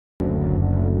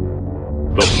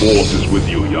The Force is with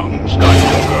you, young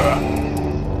Skywalker.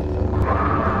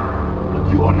 But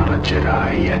you are not a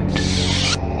Jedi yet.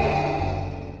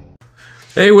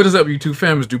 Hey, what is up, YouTube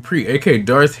fam? It's Dupree, aka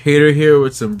Darth Hater, here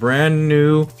with some brand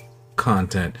new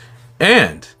content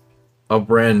and a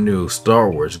brand new Star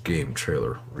Wars game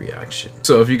trailer reaction.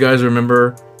 So if you guys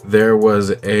remember, there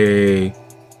was a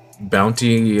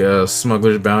bounty,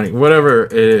 smuggler's bounty, whatever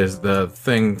it is, the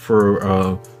thing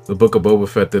for the Book of Boba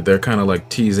Fett that they're kind of like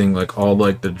teasing, like all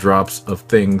like the drops of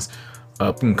things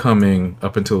up and coming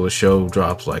up until the show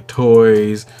drops, like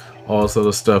toys, all this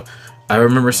other stuff. I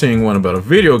remember seeing one about a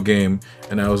video game,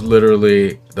 and I was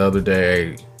literally the other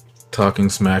day talking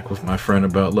smack with my friend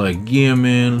about like, yeah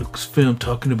man, Lucasfilm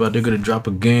talking about they're gonna drop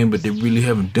a game, but they really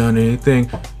haven't done anything.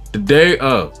 The day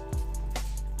of,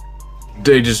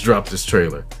 they just dropped this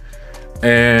trailer,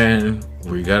 and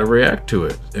we gotta react to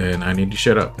it, and I need to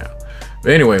shut up now.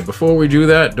 But anyway, before we do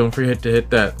that, don't forget to hit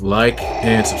that like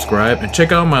and subscribe, and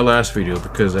check out my last video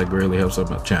because that greatly helps out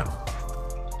my channel.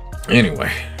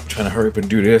 Anyway, I'm trying to hurry up and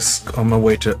do this on my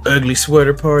way to ugly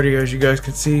sweater party, as you guys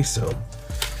can see, so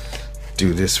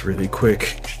do this really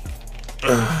quick.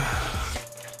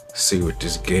 See what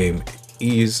this game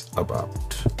is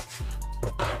about.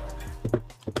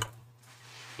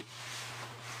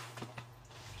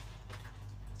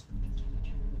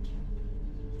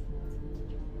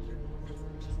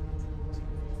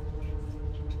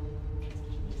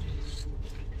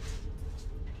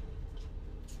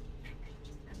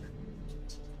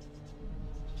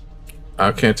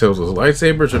 I can't tell if those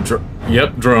lightsabers or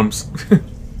yep, drums.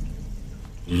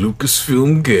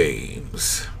 Lucasfilm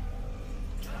Games.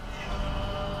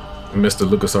 I missed the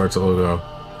LucasArts logo.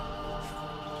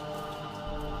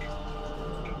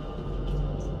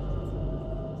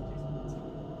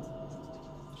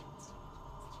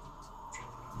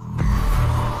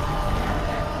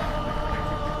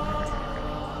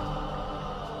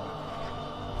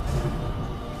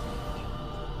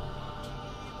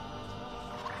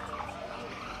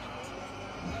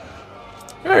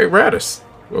 Hey, Radis.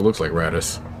 Well, it looks like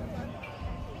Radis.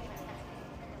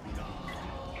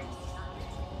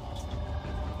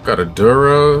 Got a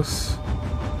Duros.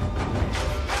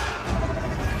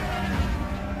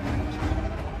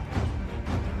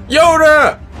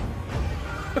 Yoda!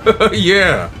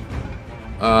 Yeah.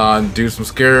 Do some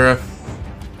Scarif.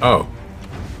 Oh.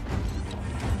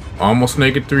 Almost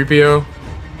naked 3PO.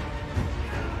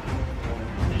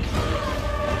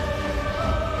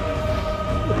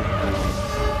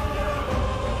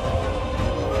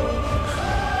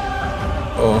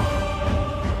 Oh.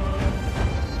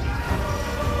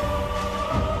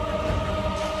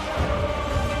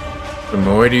 The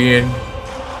Moidian.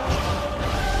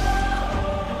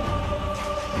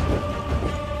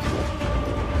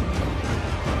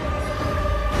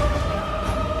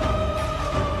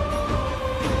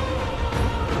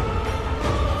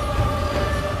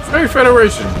 Hey,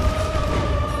 Federation.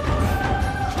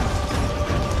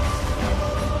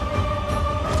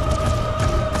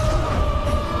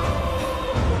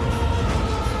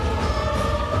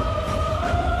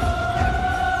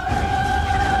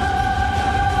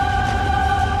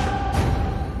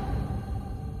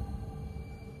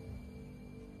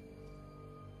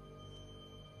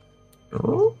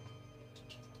 Oh.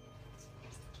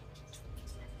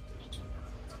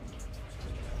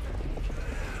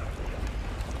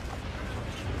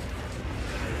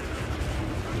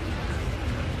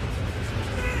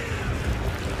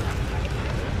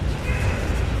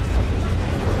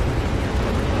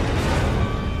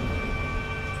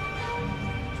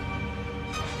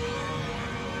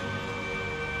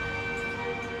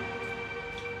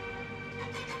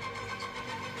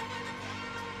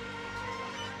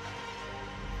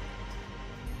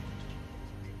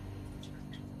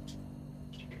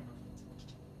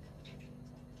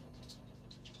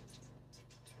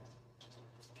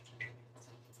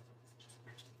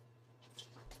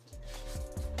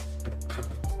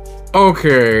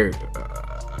 Okay.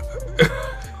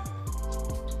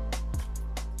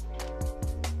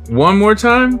 One more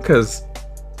time, cause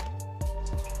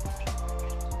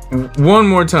one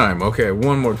more time. Okay,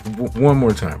 one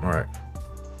more time. All right.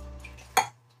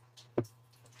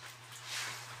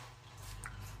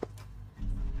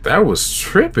 That was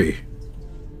trippy.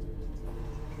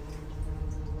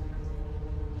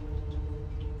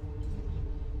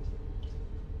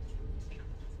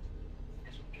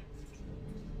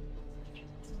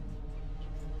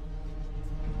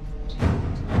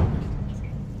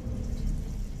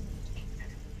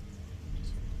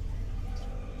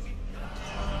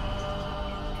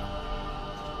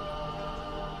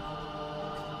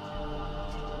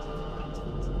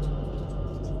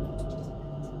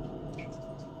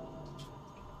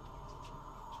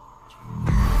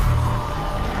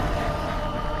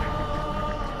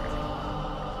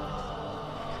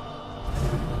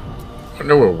 I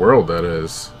know what world that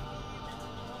is.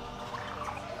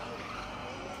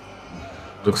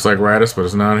 Looks like Raditz, but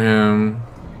it's not him.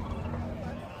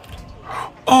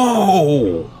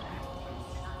 Oh!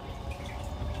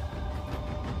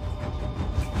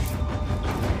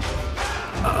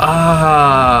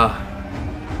 Ah!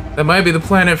 That might be the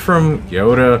planet from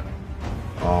Yoda.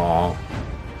 Oh.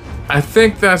 I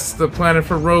think that's the planet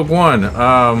for Rogue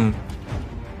One.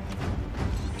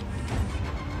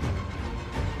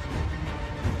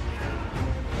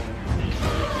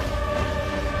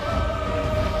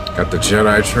 Got the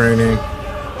Jedi training.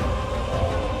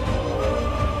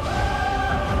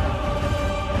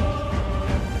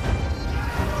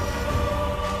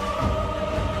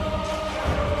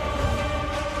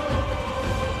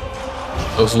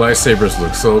 Those lightsabers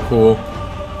look so cool.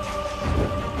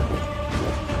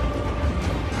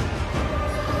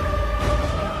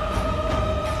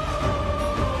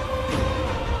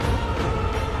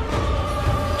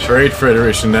 Trade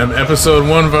Federation, that episode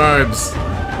 1 vibes.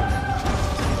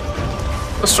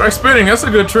 Let's try spinning, that's a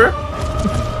good trick.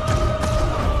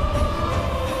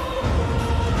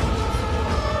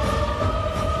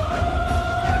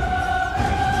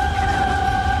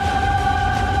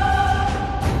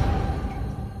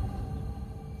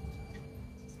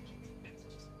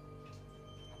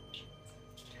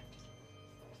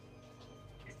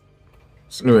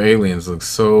 These new aliens look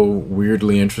so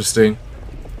weirdly interesting.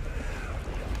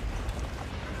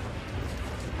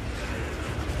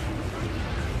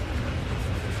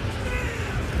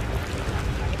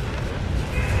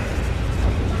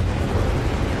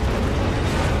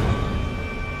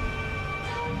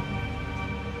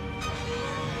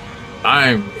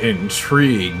 I'm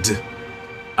intrigued.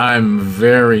 I'm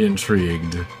very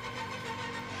intrigued.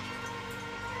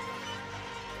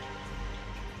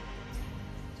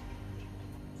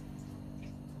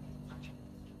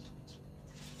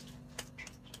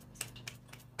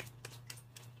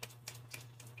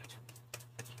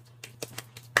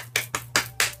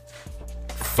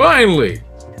 Finally!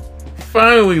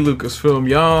 Finally, Lucasfilm,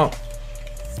 y'all.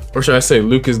 Or should I say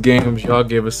Lucas Games, y'all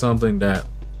gave us something that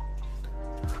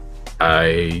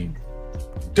I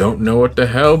don't know what the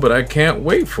hell, but I can't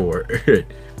wait for it.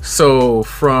 So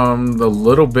from the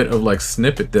little bit of like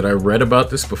snippet that I read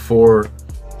about this before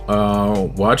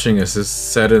watching this, is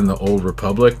set in the Old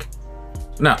Republic.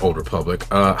 Not Old Republic,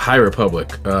 High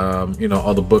Republic. You know,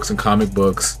 all the books and comic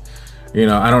books. You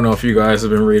know, I don't know if you guys have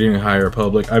been reading High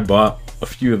Republic. I bought a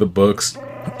few of the books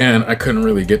and I couldn't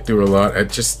really get through a lot.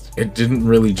 It didn't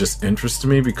really just interest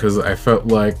me, because I felt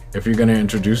like if you're gonna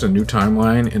introduce a new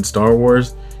timeline in Star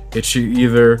Wars, it should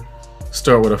either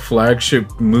start with a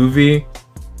flagship movie,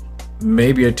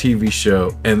 maybe a TV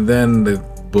show, and then the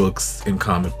books and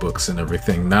comic books and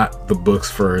everything, not the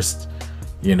books first,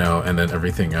 you know, and then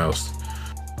everything else.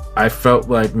 I felt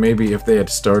like maybe if they had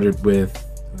started with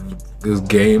this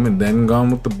game and then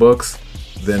gone with the books,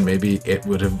 then maybe it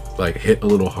would have like hit a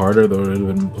little harder. There would have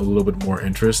been a little bit more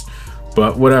interest,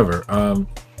 but whatever.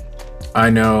 I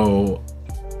know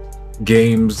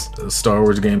games, Star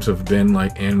Wars games, have been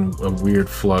like in a weird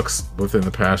flux within the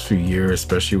past few years,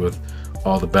 especially with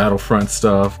all the Battlefront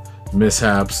stuff,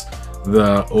 mishaps,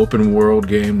 the open world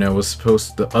game that was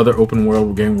the other open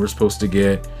world game we're supposed to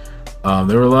get.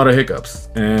 There were a lot of hiccups,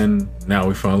 and now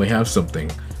we finally have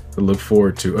something to look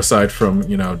forward to, aside from,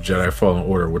 you know, Jedi Fallen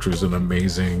Order, which was an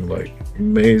amazing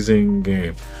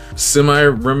game, semi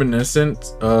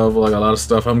reminiscent of like a lot of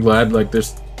stuff. I'm glad like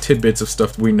there's tidbits of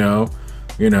stuff we know.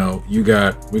 You know, we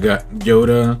got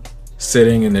Yoda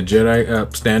sitting in the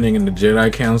Jedi, standing in the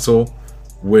Jedi Council,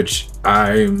 which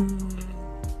yes,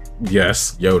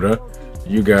 Yoda.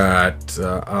 You got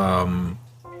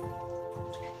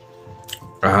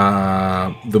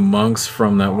the monks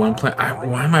from that one planet.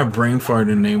 Why am I brain farting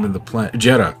the name of the planet?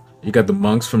 Jeddah. You got the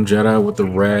monks from Jeddah with the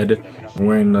red,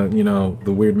 wearing the, you know,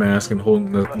 the weird mask and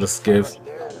holding the skiffs.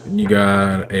 And you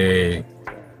got a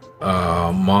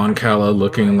Mon Cala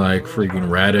looking like freaking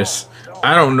Raditz.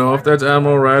 I don't know if that's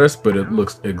Admiral Raditz, but it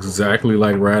looks exactly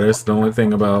like Raditz. The only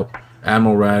thing about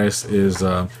Admiral Raditz is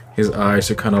his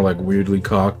eyes are kind of like weirdly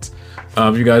cocked.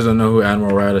 If you guys don't know who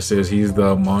Admiral Raditz is, he's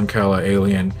the Mon Cala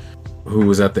alien who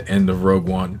was at the end of Rogue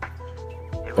One,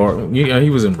 or yeah, he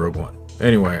was in Rogue One.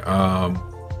 Anyway,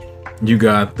 you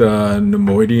got the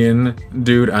Nemoidian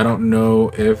dude. I don't know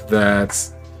if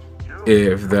that's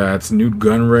Newt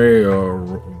Gunray or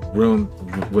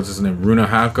what's his name, Runa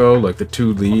Hako, like the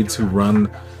two leads who run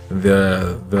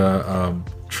the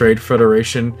Trade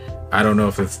Federation. I don't know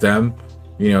if it's them.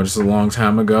 You know, just a long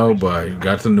time ago, but you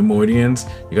got the Nemoidians,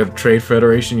 you got the Trade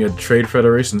Federation, you had the Trade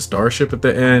Federation starship at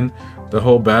the end. The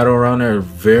whole battle around there is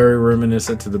very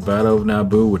reminiscent to the Battle of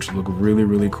Naboo, which looked really,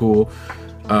 really cool.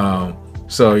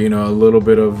 So, you know, a little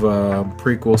bit of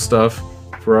prequel stuff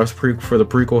for us, for the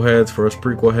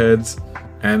prequel heads,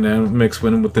 and then mixed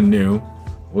with the new,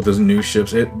 with those new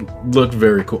ships. It looked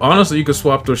very cool. Honestly, you could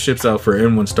swap those ships out for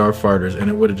N1 starfighters, and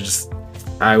it would have just,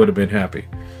 I would have been happy.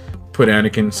 Put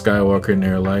Anakin Skywalker in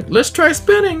there, like, let's try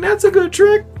spinning. That's a good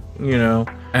trick, you know.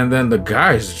 And then the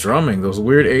guys drumming, those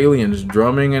weird aliens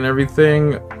drumming and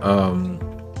everything,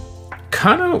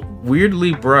 kind of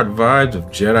weirdly brought vibes of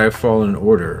Jedi Fallen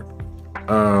Order.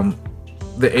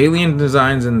 The alien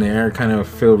designs in there kind of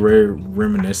feel very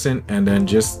reminiscent, and then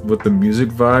just with the music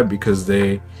vibe, because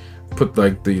they put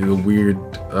like the weird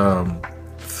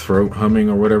throat humming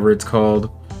or whatever it's called,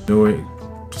 throat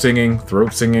singing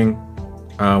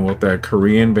with that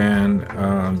Korean band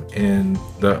in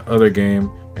the other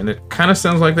game. And it kind of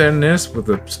sounds like that in this with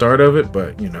the start of it,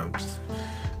 but you know,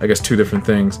 I guess two different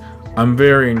things. I'm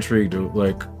very intrigued with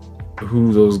like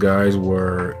who those guys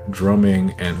were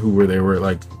drumming and who they were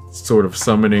like sort of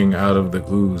summoning out of the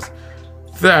ooze.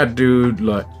 That dude,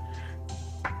 like,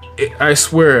 I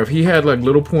swear, if he had like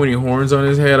little pointy horns on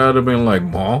his head, I'd have been like,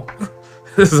 Maul?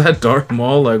 Is that Darth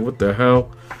Maul? Like, what the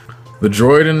hell? The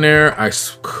droid in there, I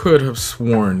could have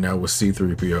sworn that was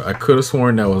C-3PO. I could have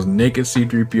sworn that was naked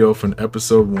C-3PO from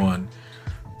episode 1.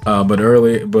 But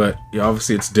yeah,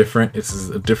 obviously it's different. It's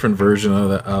a different version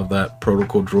of that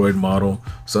protocol droid model.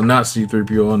 So not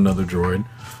C-3PO, another droid.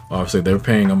 Obviously they're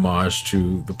paying homage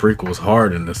to the prequels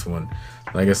hard in this one.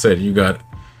 Like I said, you got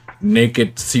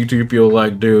naked C-3PO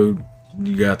like dude.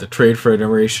 You got the Trade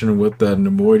Federation with the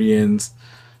Nemoidians.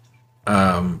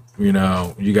 You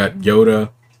know, you got Yoda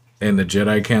and the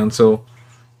Jedi Council,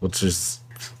 which is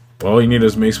all you need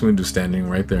is Mace Windu standing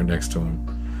right there next to him.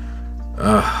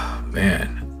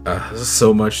 Man, there's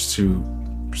so much to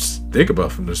think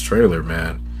about from this trailer,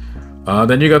 man.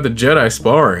 Then you got the Jedi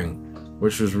sparring,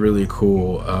 which was really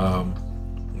cool.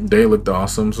 They looked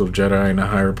awesome. So Jedi in the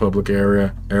High Republic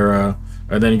era,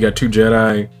 and then you got two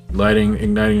Jedi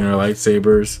igniting their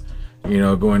lightsabers. You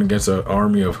know, going against an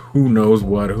army of who knows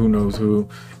what, who knows who.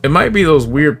 It might be those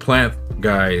weird plant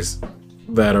guys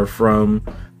that are from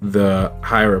the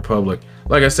High Republic.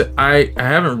 Like I said, I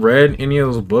haven't read any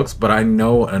of those books, but I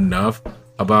know enough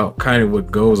about kind of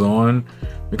what goes on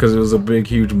because it was a big,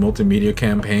 huge multimedia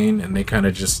campaign and they kind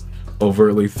of just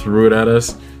overtly threw it at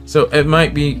us. So it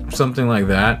might be something like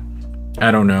that. I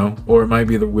don't know. Or it might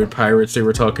be the weird pirates they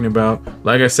were talking about.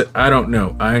 Like I said, I don't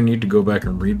know. I need to go back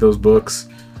and read those books.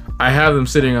 I have them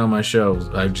sitting on my shelves.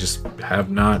 I just have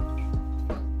not,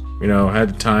 you know, had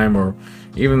the time or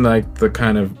even like the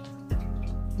kind of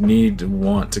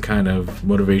want to kind of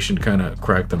motivation to kind of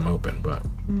crack them open. But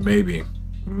maybe.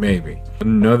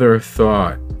 Another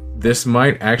thought. This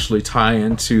might actually tie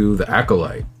into the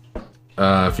Acolyte.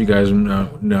 If you guys know,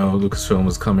 Lucasfilm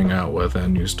is coming out with a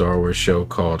new Star Wars show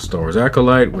called Star Wars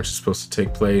Acolyte, which is supposed to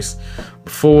take place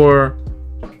before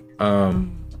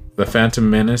the Phantom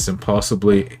Menace and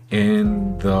possibly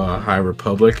in the High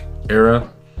Republic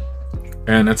era.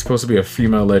 And that's supposed to be a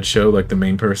female-led show. Like the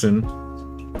main person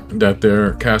that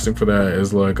they're casting for that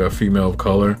is like a female of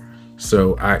color.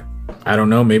 So I don't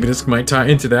know, maybe this might tie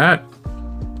into that.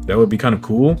 That would be kind of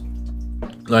cool.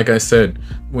 Like I said,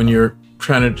 when you're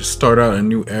trying to just start out a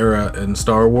new era in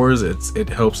Star Wars, it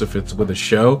helps if it's with a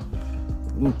show.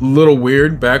 Little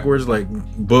weird backwards, like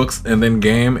books and then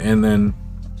game and then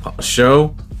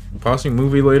show, possibly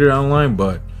movie later down the line,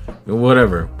 but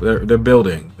whatever. They're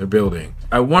building.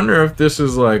 I wonder if this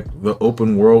is like the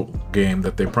open world game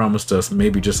that they promised us,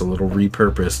 maybe just a little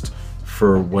repurposed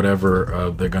for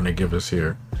whatever they're gonna give us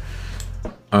here.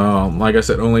 Like I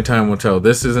said, only time will tell.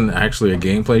 This isn't actually a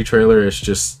gameplay trailer. It's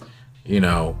just, you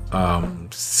know,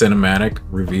 cinematic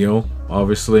reveal,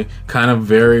 obviously. Kind of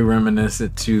very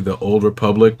reminiscent to the Old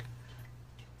Republic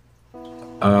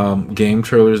game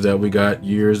trailers that we got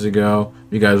years ago.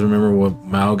 You guys remember what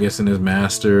Malgus and his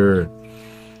master,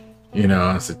 you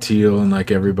know, Satele and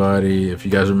like everybody. If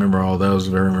you guys remember all those,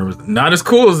 not as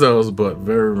cool as those, but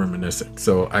very reminiscent.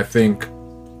 So I think,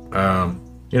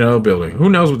 you know, building. Who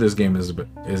knows what this game is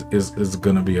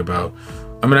gonna be about?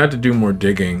 I'm gonna have to do more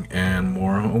digging and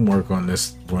more homework on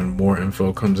this when more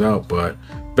info comes out, but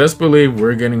best believe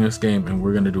we're getting this game and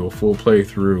we're gonna do a full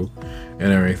playthrough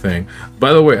and everything.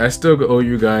 By the way, I still owe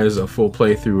you guys a full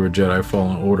playthrough of Jedi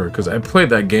Fallen Order because I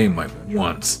played that game like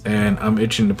once and I'm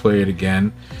itching to play it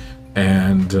again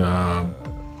and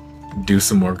do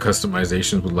some more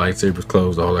customizations with lightsabers,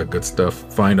 clothes, all that good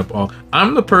stuff.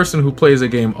 I'm the person who plays a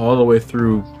game all the way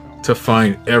through to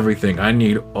find everything. I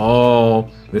need all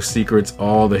the secrets,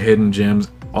 all the hidden gems,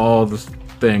 all the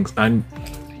things.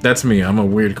 That's me. I'm a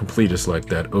weird completist like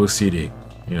that. OCD.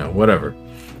 You know, whatever.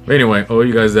 But anyway, owe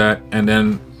you guys that. And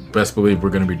then best believe we're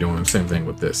going to be doing the same thing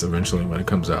with this eventually when it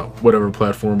comes out. Whatever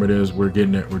platform it is, we're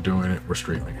getting it, we're doing it, we're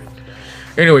streaming it.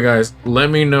 Anyway, guys, let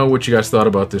me know what you guys thought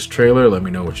about this trailer. Let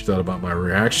me know what you thought about my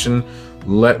reaction.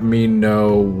 Let me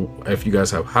know if you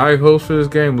guys have high hopes for this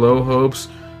game, low hopes,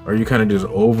 or you kind of just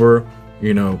over,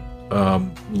 you know,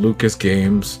 Lucas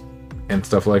Games and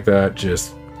stuff like that,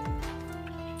 just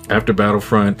after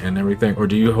Battlefront and everything, or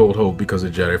do you hold hope because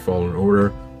of Jedi Fallen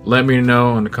Order? Let me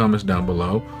know in the comments down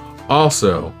below.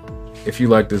 Also, if you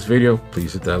like this video,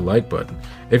 please hit that like button.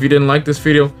 If you didn't like this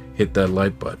video, hit that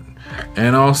like button.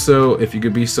 And also, if you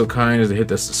could be so kind as to hit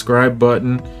that subscribe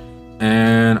button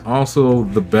and also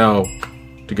the bell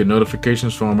to get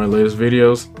notifications for all my latest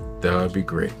videos, that would be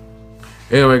great.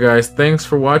 Anyway, guys, thanks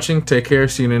for watching. Take care.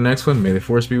 See you in the next one. May the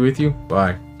Force be with you.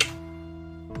 Bye.